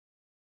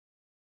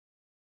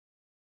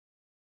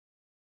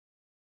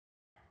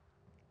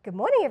Good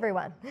morning,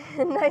 everyone.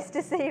 Nice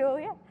to see you all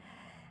here.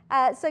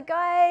 So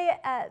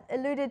Guy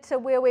alluded to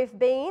where we've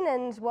been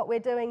and what we're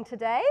doing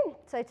today.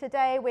 So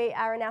today we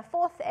are in our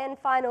fourth and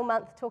final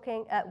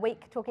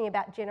week talking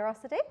about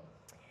generosity.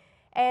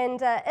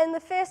 And in the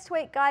first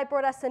week, Guy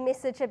brought us a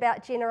message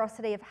about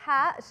generosity of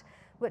heart,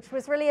 which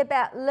was really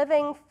about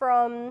living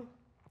from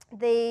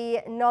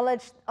the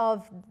knowledge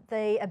of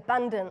the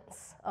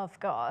abundance of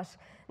God,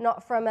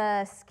 not from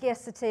a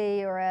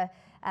scarcity or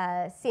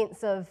a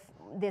sense of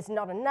there's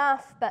not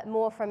enough, but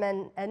more from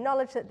a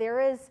knowledge that there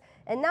is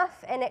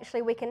enough, and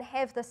actually we can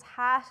have this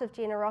heart of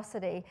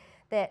generosity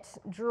that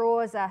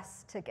draws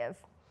us to give.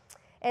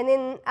 And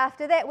then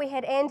after that, we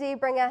had Andy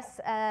bring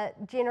us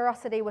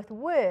generosity with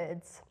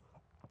words,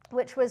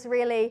 which was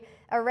really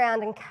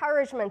around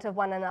encouragement of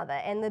one another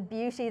and the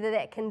beauty that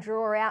that can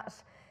draw out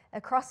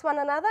across one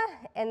another,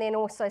 and then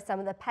also some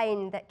of the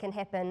pain that can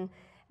happen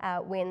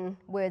when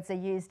words are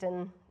used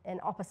in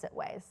opposite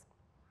ways.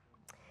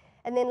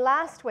 And then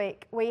last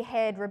week, we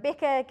had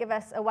Rebecca give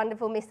us a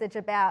wonderful message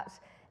about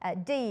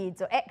deeds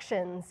or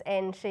actions,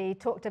 and she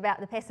talked about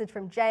the passage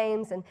from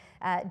James, and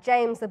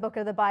James, the book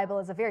of the Bible,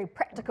 is a very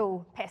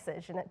practical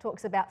passage, and it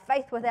talks about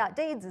faith without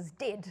deeds is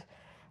dead.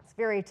 It's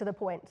very to the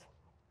point,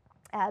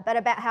 but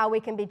about how we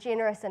can be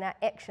generous in our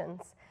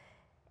actions.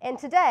 And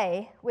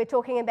today, we're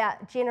talking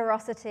about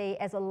generosity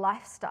as a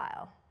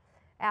lifestyle,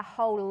 our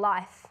whole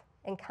life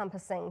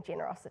encompassing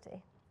generosity.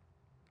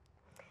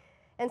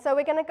 And so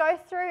we're going to go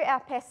through our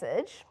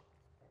passage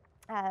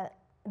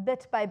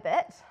bit by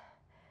bit.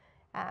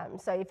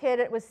 So you've heard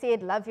it was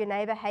said, love your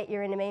neighbour, hate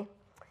your enemy.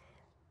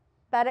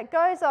 But it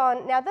goes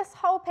on. Now this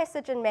whole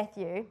passage in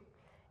Matthew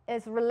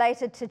is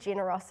related to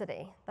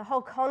generosity. The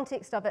whole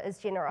context of it is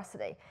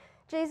generosity.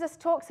 Jesus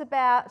talks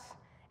about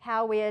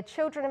how we are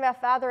children of our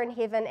Father in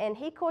heaven, and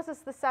he causes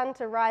the sun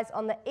to rise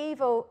on the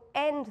evil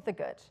and the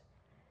good.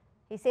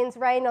 He sends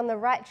rain on the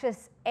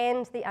righteous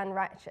and the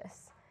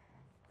unrighteous.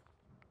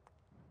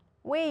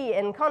 We,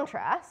 in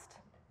contrast,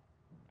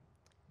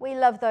 we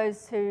love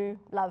those who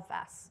love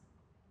us.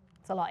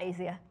 It's a lot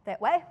easier that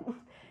way.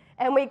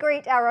 And we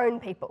greet our own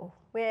people.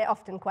 We're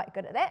often quite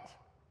good at that.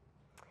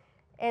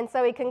 And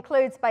so he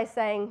concludes by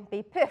saying,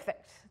 be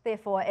perfect,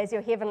 therefore, as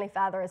your heavenly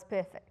Father is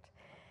perfect.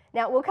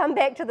 Now, we'll come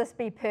back to this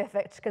be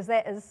perfect, because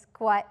that is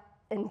quite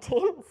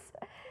intense.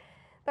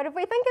 But if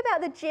we think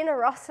about the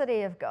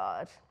generosity of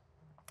God,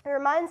 it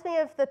reminds me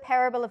of the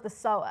parable of the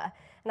sower.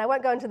 And I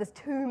won't go into this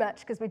too much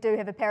because we do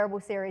have a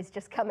parable series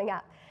just coming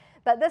up.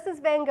 But this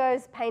is Van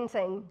Gogh's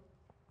painting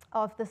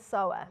of the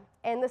sower.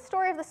 And the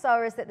story of the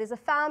sower is that there's a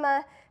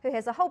farmer who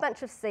has a whole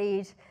bunch of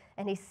seed,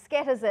 and he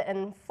scatters it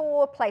in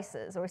 4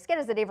 places, or he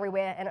scatters it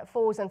everywhere, and it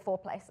falls in 4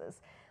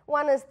 places.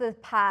 One is the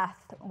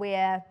path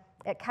where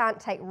it can't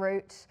take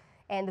root,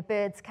 and the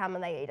birds come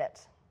and they eat it.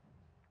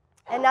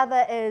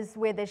 Another is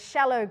where there's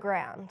shallow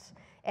ground,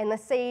 and the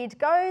seed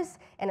goes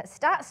and it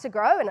starts to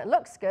grow and it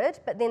looks good,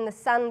 but then the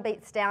sun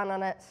beats down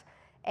on it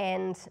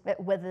and it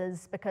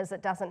withers because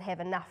it doesn't have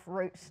enough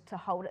root to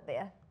hold it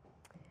there.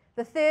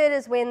 The third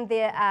is when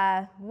there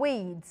are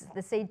weeds.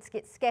 The seeds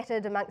get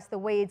scattered amongst the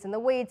weeds and the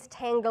weeds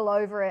tangle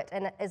over it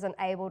and it isn't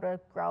able to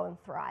grow and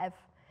thrive.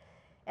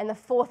 And the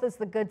fourth is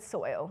the good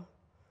soil.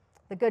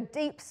 The good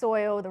deep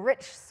soil, the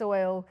rich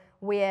soil,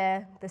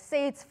 where the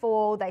seeds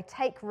fall, they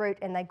take root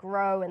and they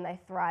grow and they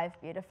thrive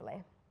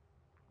beautifully.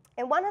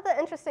 And one of the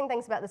interesting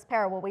things about this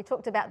parable, we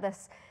talked about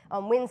this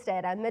on Wednesday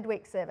at our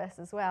midweek service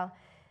as well,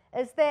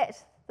 is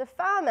that the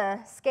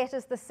farmer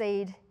scatters the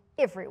seed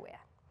everywhere.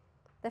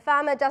 The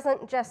farmer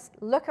doesn't just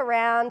look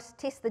around,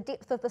 test the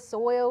depth of the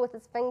soil with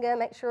his finger,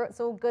 make sure it's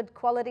all good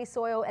quality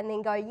soil, and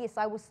then go, yes,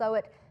 I will sow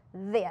it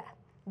there.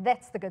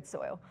 That's the good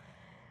soil.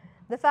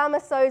 The farmer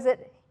sows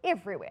it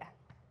everywhere.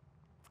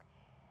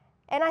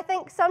 And I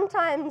think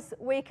sometimes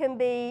we can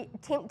be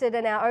tempted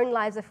in our own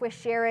lives if we're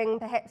sharing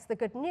perhaps the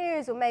good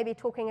news or maybe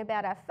talking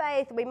about our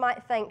faith. We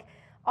might think,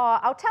 oh,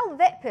 I'll tell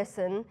that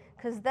person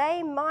because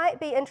they might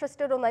be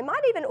interested or they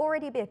might even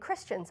already be a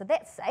Christian, so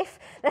that's safe,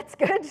 that's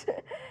good.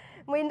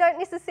 We don't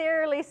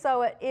necessarily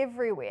sow it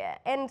everywhere.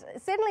 And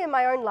certainly in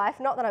my own life,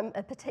 not that I'm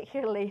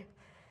particularly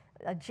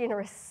a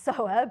generous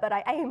sower, but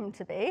I aim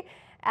to be.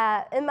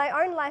 In my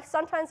own life,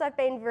 sometimes I've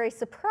been very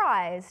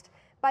surprised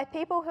by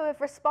people who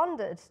have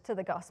responded to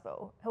the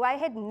gospel, who I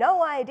had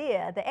no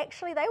idea that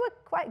actually they were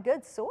quite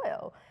good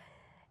soil.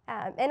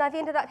 And I've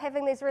ended up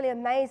having these really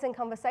amazing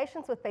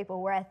conversations with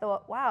people where I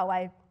thought, wow,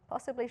 I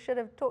possibly should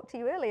have talked to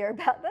you earlier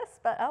about this,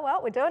 but oh well,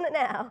 we're doing it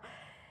now.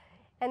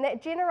 And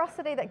that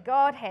generosity that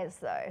God has,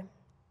 though,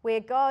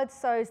 where God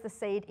sows the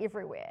seed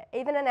everywhere,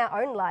 even in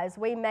our own lives,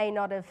 we may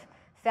not have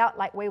felt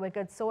like we were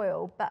good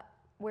soil, but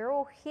we're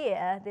all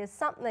here. There's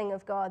something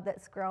of God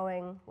that's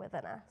growing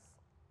within us.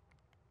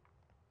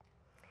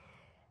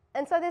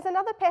 And so there's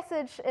another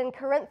passage in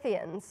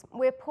Corinthians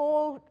where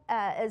Paul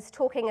is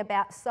talking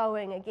about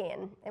sowing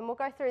again, and we'll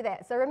go through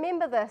that. So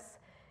remember this,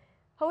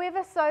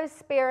 whoever sows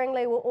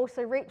sparingly will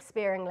also reap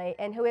sparingly,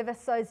 and whoever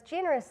sows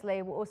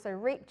generously will also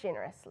reap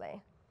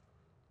generously.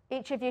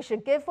 Each of you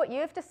should give what you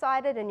have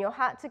decided in your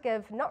heart to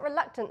give, not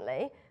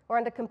reluctantly or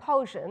under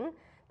compulsion,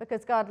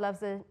 because God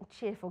loves a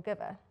cheerful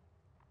giver.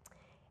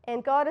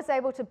 And God is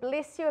able to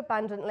bless you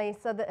abundantly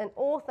so that in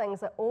all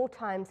things at all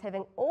times,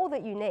 having all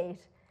that you need,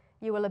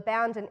 you will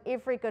abound in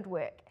every good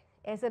work.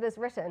 As it is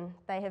written,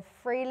 they have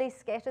freely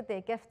scattered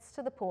their gifts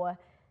to the poor,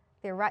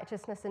 their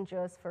righteousness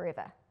endures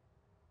forever.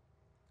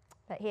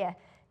 But here,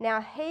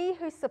 now he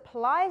who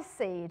supplies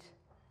seed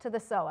to the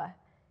sower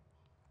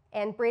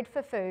and bread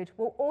for food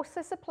will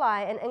also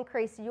supply and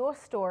increase your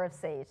store of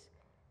seed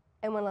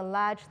and will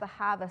enlarge the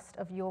harvest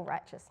of your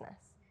righteousness.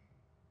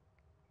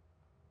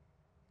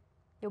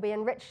 You'll be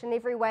enriched in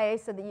every way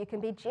so that you can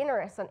be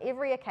generous on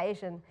every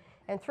occasion,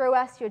 and through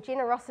us your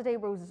generosity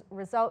will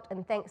result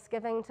in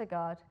thanksgiving to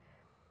God.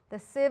 The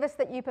service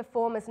that you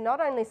perform is not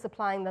only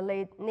supplying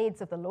the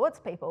needs of the Lord's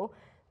people,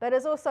 but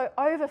is also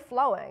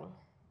overflowing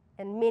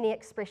in many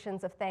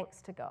expressions of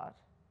thanks to God.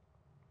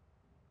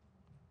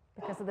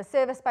 Because of the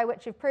service by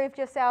which you've proved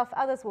yourself,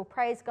 others will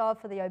praise God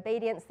for the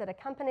obedience that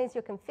accompanies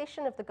your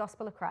confession of the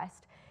gospel of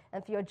Christ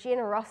and for your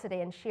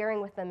generosity in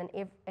sharing with them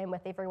and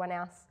with everyone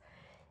else.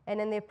 And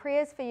in their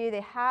prayers for you,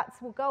 their hearts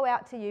will go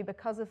out to you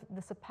because of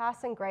the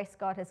surpassing grace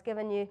God has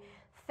given you.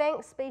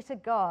 Thanks be to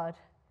God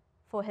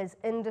for his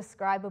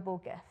indescribable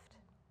gift.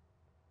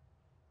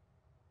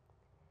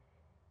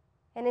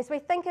 And as we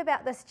think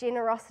about this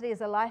generosity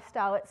as a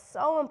lifestyle, it's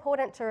so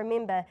important to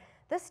remember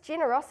this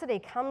generosity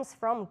comes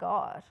from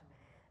God.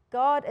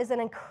 God is an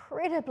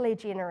incredibly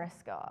generous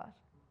God.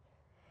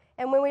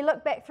 And when we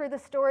look back through the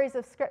stories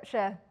of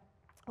Scripture,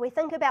 we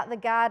think about the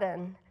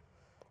garden,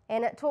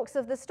 and it talks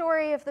of the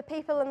story of the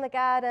people in the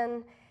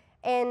garden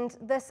and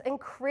this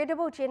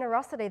incredible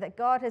generosity that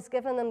God has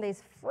given them,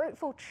 these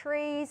fruitful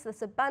trees,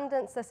 this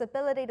abundance, this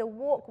ability to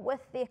walk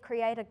with their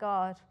Creator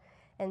God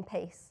in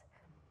peace.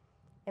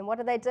 And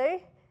what do?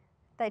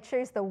 They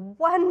choose the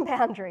one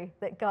boundary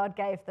that God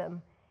gave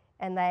them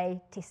and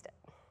they test it.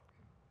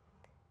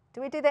 Do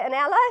we do that in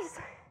our lives?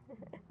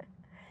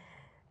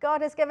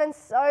 God has given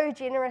so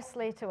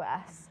generously to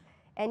us,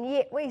 and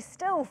yet we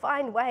still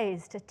find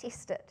ways to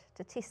test it,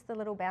 to test the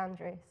little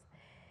boundaries.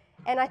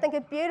 And I think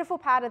a beautiful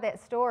part of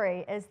that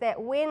story is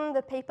that when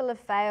the people have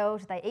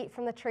failed, they eat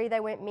from the tree they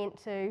weren't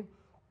meant to,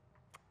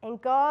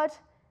 and God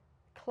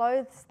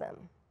clothes them.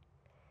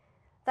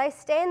 They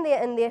stand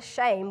there in their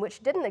shame,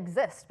 which didn't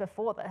exist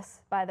before this,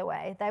 by the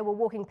way. They were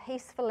walking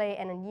peacefully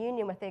and in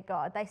union with their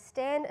God. They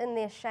stand in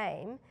their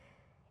shame,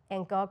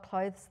 and God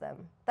clothes them.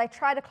 They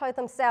try to clothe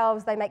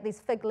themselves. They make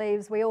these fig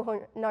leaves. We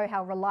all know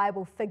how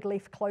reliable fig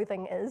leaf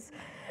clothing is.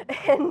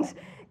 And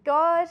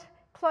God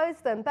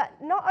clothes them. But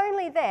not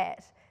only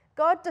that,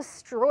 God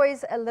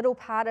destroys a little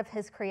part of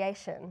his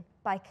creation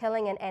by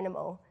killing an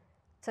animal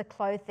to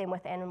clothe them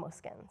with animal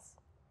skins.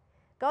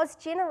 God's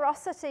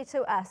generosity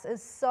to us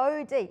is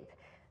so deep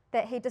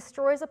that he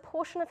destroys a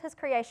portion of his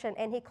creation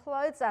and he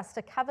clothes us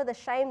to cover the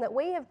shame that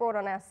we have brought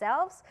on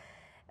ourselves,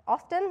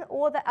 often,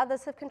 or that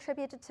others have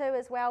contributed to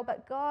as well,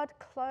 but God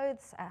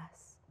clothes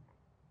us.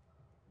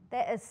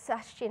 That is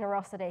such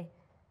generosity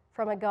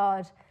from a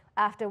God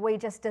after we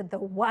just did the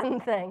one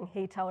thing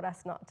he told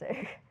us not to.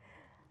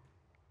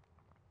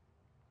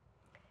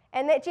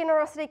 And that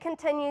generosity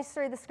continues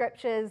through the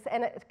scriptures,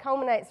 and it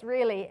culminates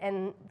really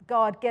in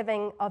God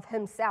giving of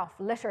himself,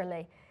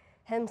 literally,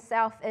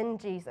 himself in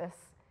Jesus,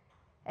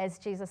 as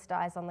Jesus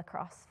dies on the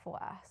cross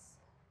for us.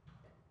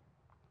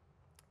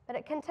 But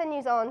it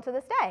continues on to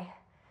this day.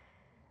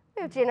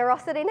 We have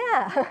generosity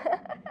now.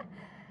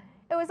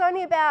 It was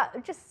only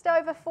about just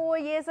over 4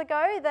 years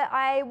ago that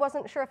I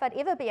wasn't sure if I'd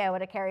ever be able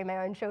to carry my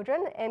own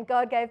children, and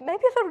God gave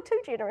maybe a little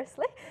too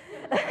generously.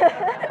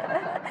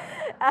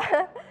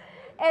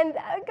 And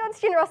God's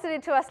generosity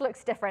to us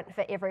looks different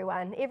for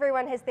everyone.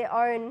 Everyone has their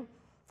own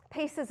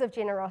pieces of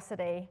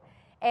generosity.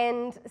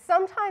 And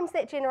sometimes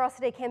that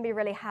generosity can be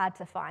really hard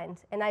to find.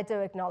 And I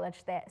do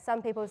acknowledge that.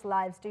 Some people's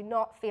lives do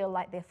not feel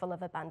like they're full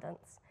of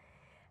abundance.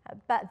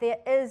 But there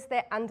is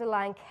that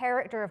underlying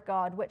character of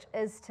God, which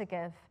is to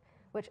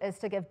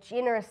give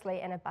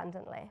generously and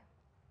abundantly.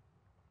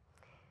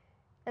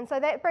 And so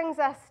that brings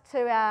us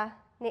to our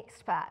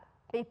next part.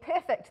 Be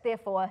perfect,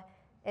 therefore,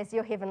 as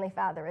your heavenly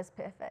Father is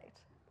perfect.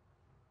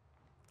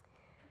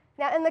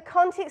 Now, in the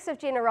context of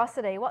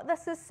generosity, what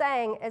this is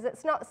saying is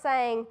it's not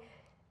saying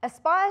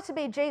aspire to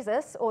be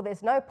Jesus or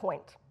there's no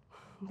point,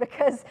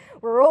 because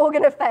we're all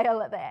going to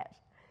fail at that.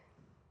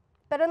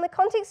 But in the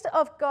context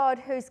of God,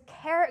 whose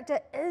character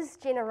is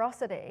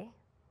generosity,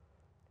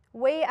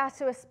 we are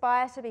to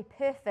aspire to be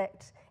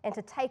perfect and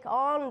to take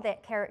on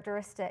that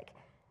characteristic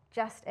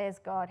just as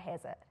God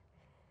has it.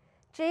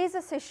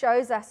 Jesus, who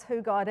shows us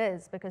who God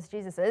is, because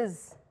Jesus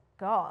is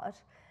God,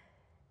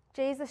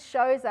 Jesus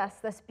shows us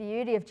this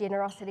beauty of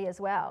generosity as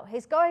well.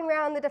 He's going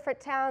around the different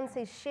towns,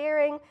 he's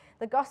sharing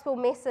the gospel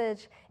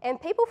message,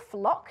 and people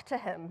flock to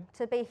him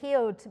to be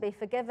healed, to be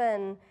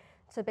forgiven,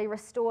 to be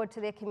restored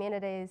to their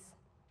communities.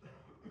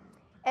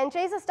 And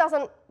Jesus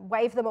doesn't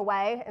wave them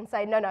away and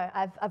say, no,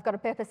 I've got a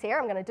purpose here,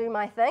 I'm going to do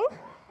my thing.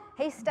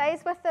 He stays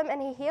with them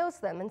and he heals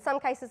them. In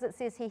some cases it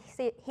says he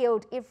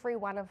healed every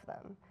one of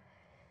them.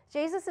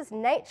 Jesus'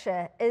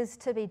 nature is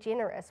to be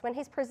generous. When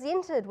he's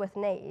presented with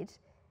need,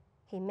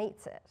 he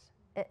meets it.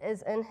 It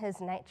is in his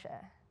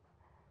nature.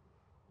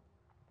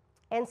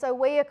 And so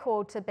we are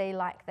called to be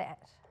like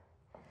that.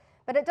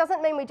 But it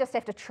doesn't mean we just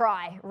have to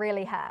try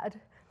really hard.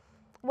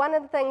 One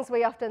of the things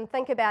we often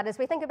think about is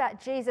we think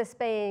about Jesus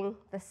being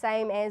the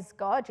same as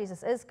God.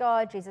 Jesus is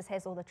God. Jesus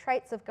has all the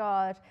traits of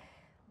God.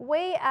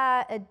 We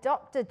are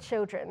adopted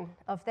children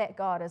of that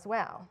God as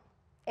well.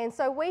 And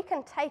so we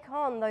can take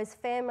on those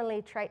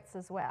family traits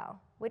as well.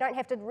 We don't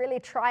have to really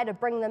try to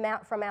bring them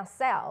out from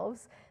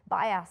ourselves,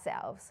 by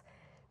ourselves,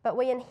 but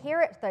we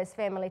inherit those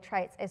family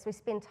traits as we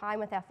spend time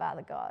with our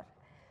Father God.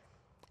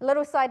 A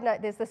little side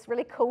note, there's this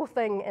really cool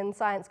thing in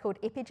science called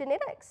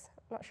epigenetics.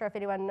 I'm not sure if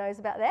anyone knows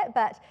about that,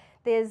 but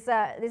there's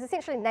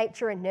essentially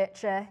nature and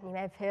nurture. You may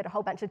have heard a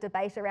whole bunch of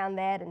debate around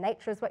that, and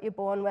nature is what you're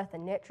born with,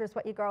 and nurture is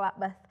what you grow up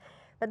with.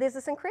 But there's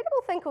this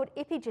incredible thing called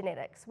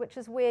epigenetics, which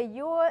is where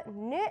your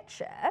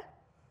nurture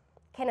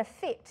can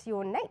affect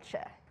your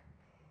nature,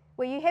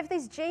 where you have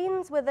these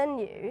genes within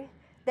you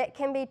that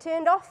can be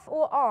turned off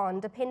or on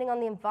depending on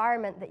the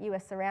environment that you are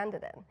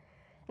surrounded in.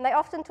 And they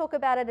often talk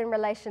about it in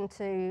relation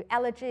to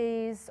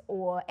allergies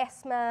or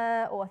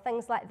asthma or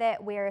things like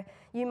that, where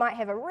you might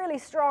have a really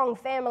strong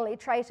family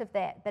trait of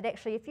that, but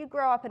actually if you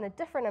grow up in a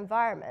different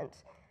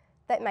environment,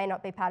 that may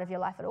not be part of your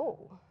life at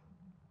all.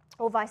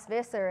 Or vice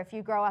versa, if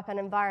you grow up in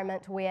an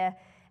environment where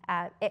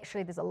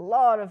actually there's a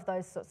lot of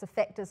those sorts of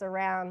factors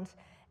around,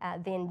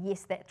 then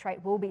yes, that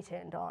trait will be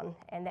turned on,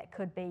 and that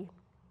could be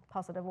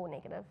positive or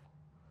negative.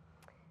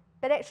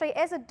 But actually,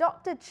 as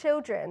adopted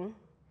children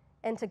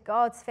into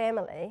God's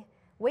family,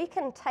 we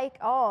can take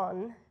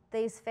on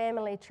these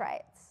family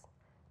traits.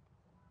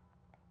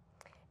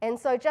 And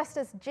so just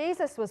as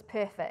Jesus was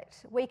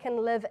perfect, we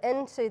can live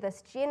into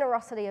this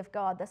generosity of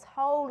God, this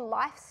whole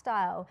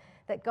lifestyle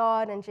that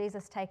God and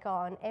Jesus take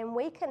on, and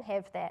we can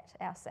have that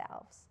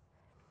ourselves.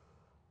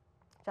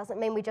 Doesn't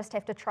mean we just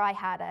have to try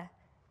harder.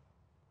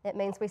 It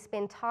means we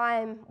spend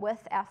time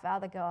with our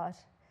Father God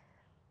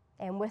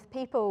and with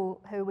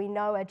people who we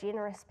know are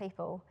generous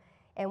people,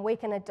 and we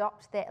can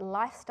adopt that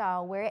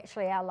lifestyle where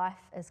actually our life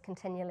is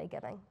continually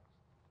giving.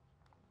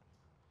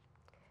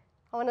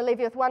 I want to leave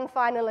you with one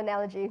final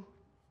analogy.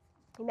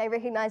 You may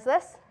recognize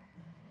this.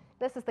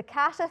 This is the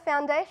Carter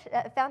Fountain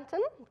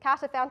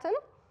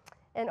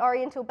in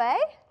Oriental Bay,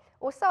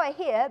 or so I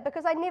hear,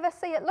 because I never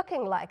see it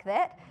looking like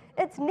that.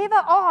 It's never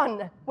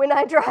on when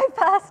I drive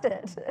past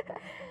it.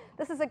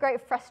 This is a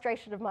great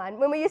frustration of mine.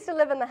 When we used to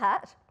live in the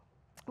hut,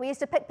 we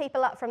used to pick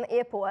people up from the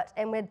airport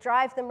and we'd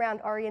drive them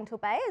around Oriental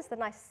Bay as the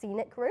nice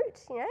scenic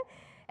route, you know,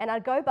 and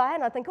I'd go by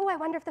and I'd think, oh, I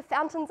wonder if the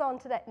fountain's on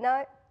today.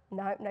 No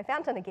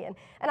fountain again.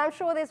 And I'm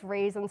sure there's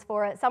reasons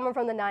for it. Someone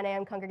from the 9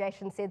 a.m.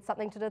 congregation said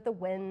something to do with the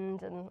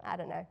wind, and I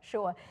don't know,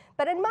 sure.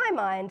 But in my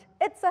mind,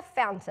 it's a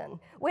fountain.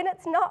 When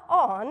it's not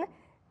on,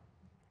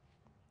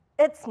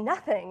 it's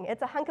nothing.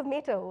 It's a hunk of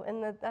metal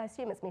I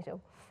assume it's metal,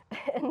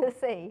 in the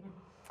sea.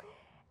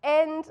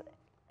 And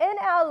in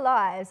our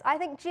lives, I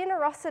think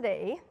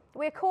generosity,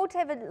 we're called to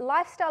have a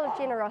lifestyle of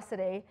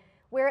generosity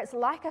where it's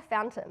like a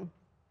fountain.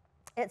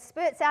 It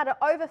spurts out, it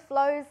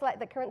overflows, like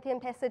the Corinthian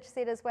passage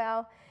said as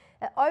well.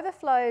 It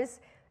overflows,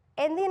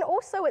 and then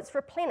also it's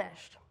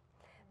replenished.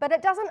 But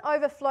it doesn't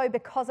overflow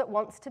because it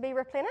wants to be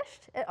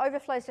replenished. It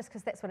overflows just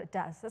because that's what it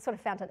does. That's what a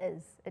fountain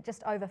is. It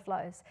just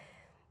overflows.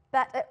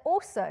 But it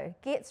also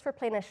gets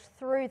replenished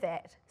through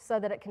that so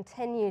that it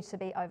continues to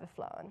be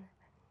overflowing.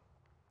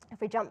 If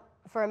we jump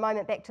for a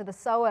moment back to the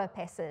sower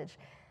passage,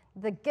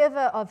 the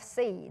giver of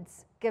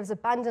seeds gives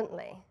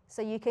abundantly,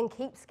 so you can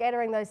keep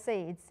scattering those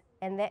seeds,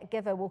 and that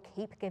giver will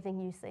keep giving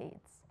you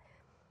seeds.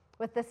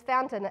 With this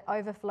fountain, it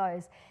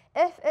overflows.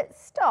 If it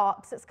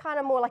stops, it's kind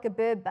of more like a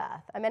bird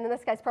bath. I mean, in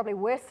this case, probably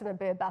worse than a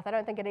bird bath. I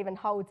don't think it even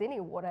holds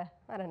any water.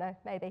 I don't know,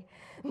 maybe.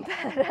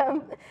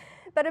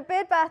 But a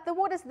bird bath, the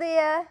water's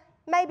there.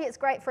 Maybe it's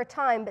great for a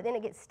time, but then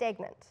it gets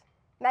stagnant.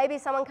 Maybe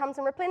someone comes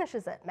and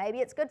replenishes it. Maybe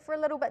it's good for a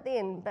little bit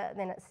then, but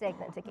then it's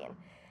stagnant again.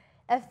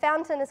 A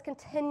fountain is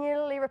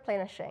continually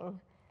replenishing,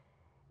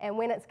 and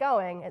when it's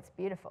going, it's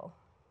beautiful.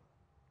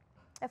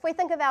 If we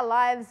think of our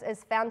lives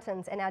as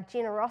fountains and our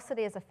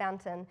generosity as a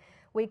fountain,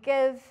 we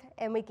give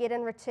and we get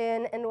in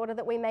return in order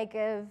that we may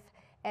give,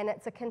 and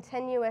it's a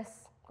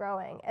continuous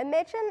growing.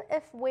 Imagine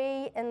if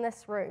we in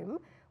this room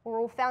were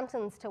all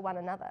fountains to one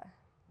another.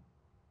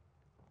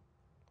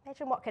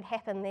 Imagine what could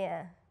happen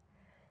there.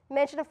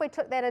 Imagine if we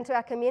took that into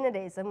our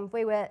communities and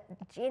we were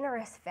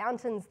generous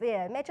fountains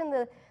there.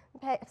 Imagine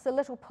perhaps a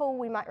little pool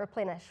we might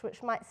replenish,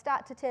 which might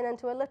start to turn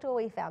into a little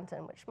wee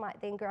fountain, which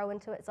might then grow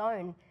into its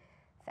own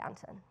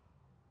fountain.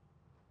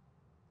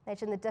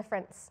 Imagine the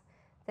difference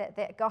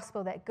that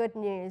gospel, that good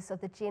news of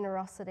the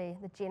generosity,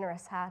 the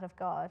generous heart of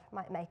God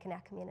might make in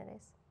our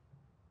communities.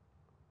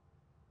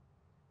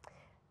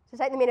 To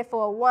take the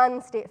metaphor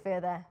one step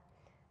further,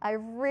 I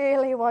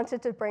really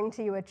wanted to bring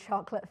to you a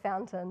chocolate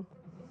fountain.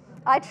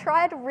 I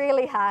tried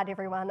really hard,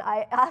 everyone.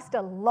 I asked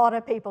a lot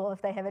of people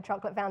if they have a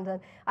chocolate fountain.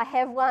 I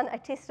have one. I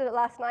tested it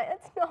last night.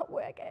 It's not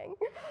working.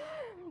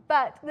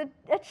 But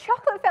a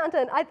chocolate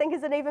fountain, I think,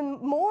 is an even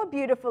more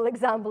beautiful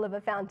example of a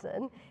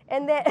fountain,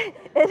 and that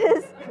it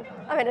is,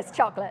 I mean, it's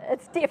chocolate.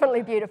 It's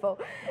definitely beautiful.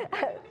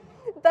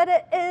 But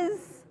it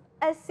is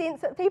a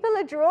sense that people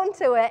are drawn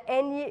to it,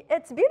 and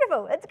it's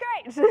beautiful, it's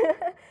great.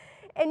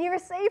 And you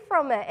receive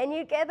from it, and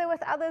you gather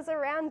with others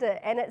around it.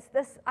 And it's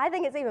this, I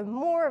think it's even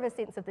more of a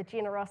sense of the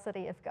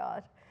generosity of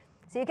God.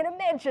 So you can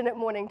imagine at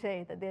morning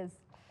tea that there's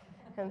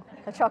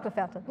a chocolate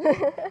fountain.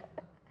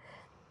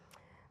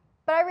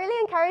 But I really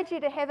encourage you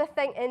to have a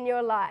think in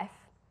your life.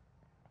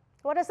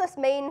 What does this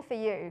mean for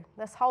you,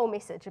 this whole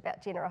message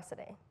about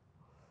generosity?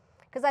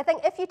 Because I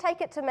think if you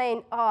take it to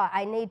mean, oh,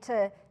 I need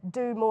to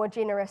do more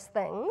generous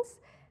things,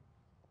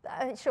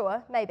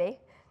 sure, maybe.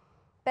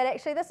 But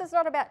actually, this is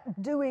not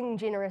about doing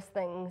generous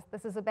things.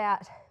 This is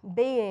about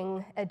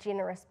being a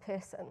generous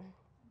person.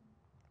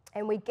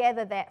 And we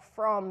gather that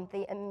from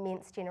the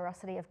immense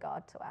generosity of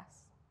God to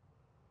us.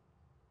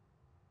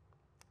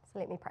 So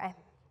let me pray.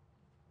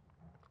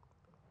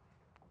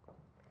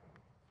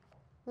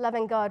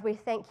 Loving God, we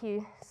thank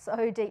you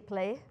so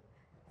deeply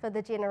for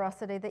the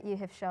generosity that you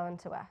have shown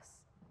to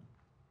us.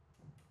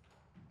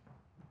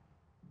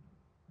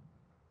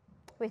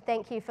 We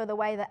thank you for the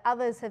way that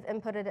others have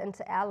inputted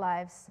into our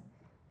lives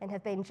and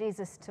have been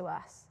Jesus to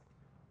us.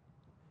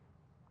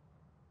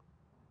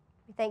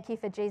 We thank you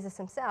for Jesus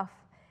himself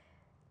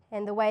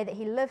and the way that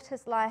he lived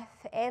his life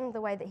and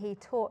the way that he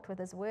taught with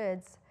his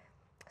words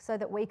so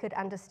that we could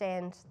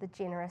understand the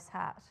generous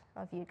heart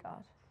of you,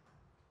 God.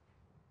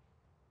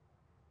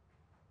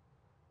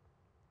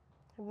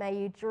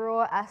 May you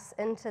draw us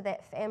into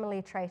that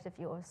family trait of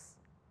yours.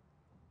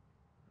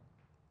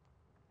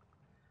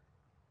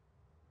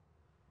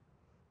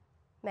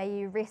 May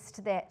you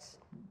rest that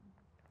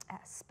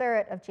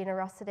spirit of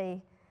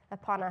generosity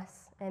upon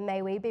us, and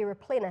may we be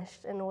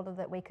replenished in order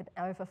that we could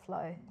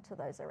overflow to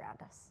those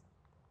around us.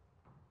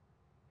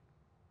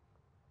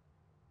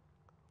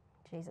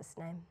 In Jesus'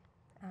 name,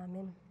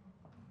 amen.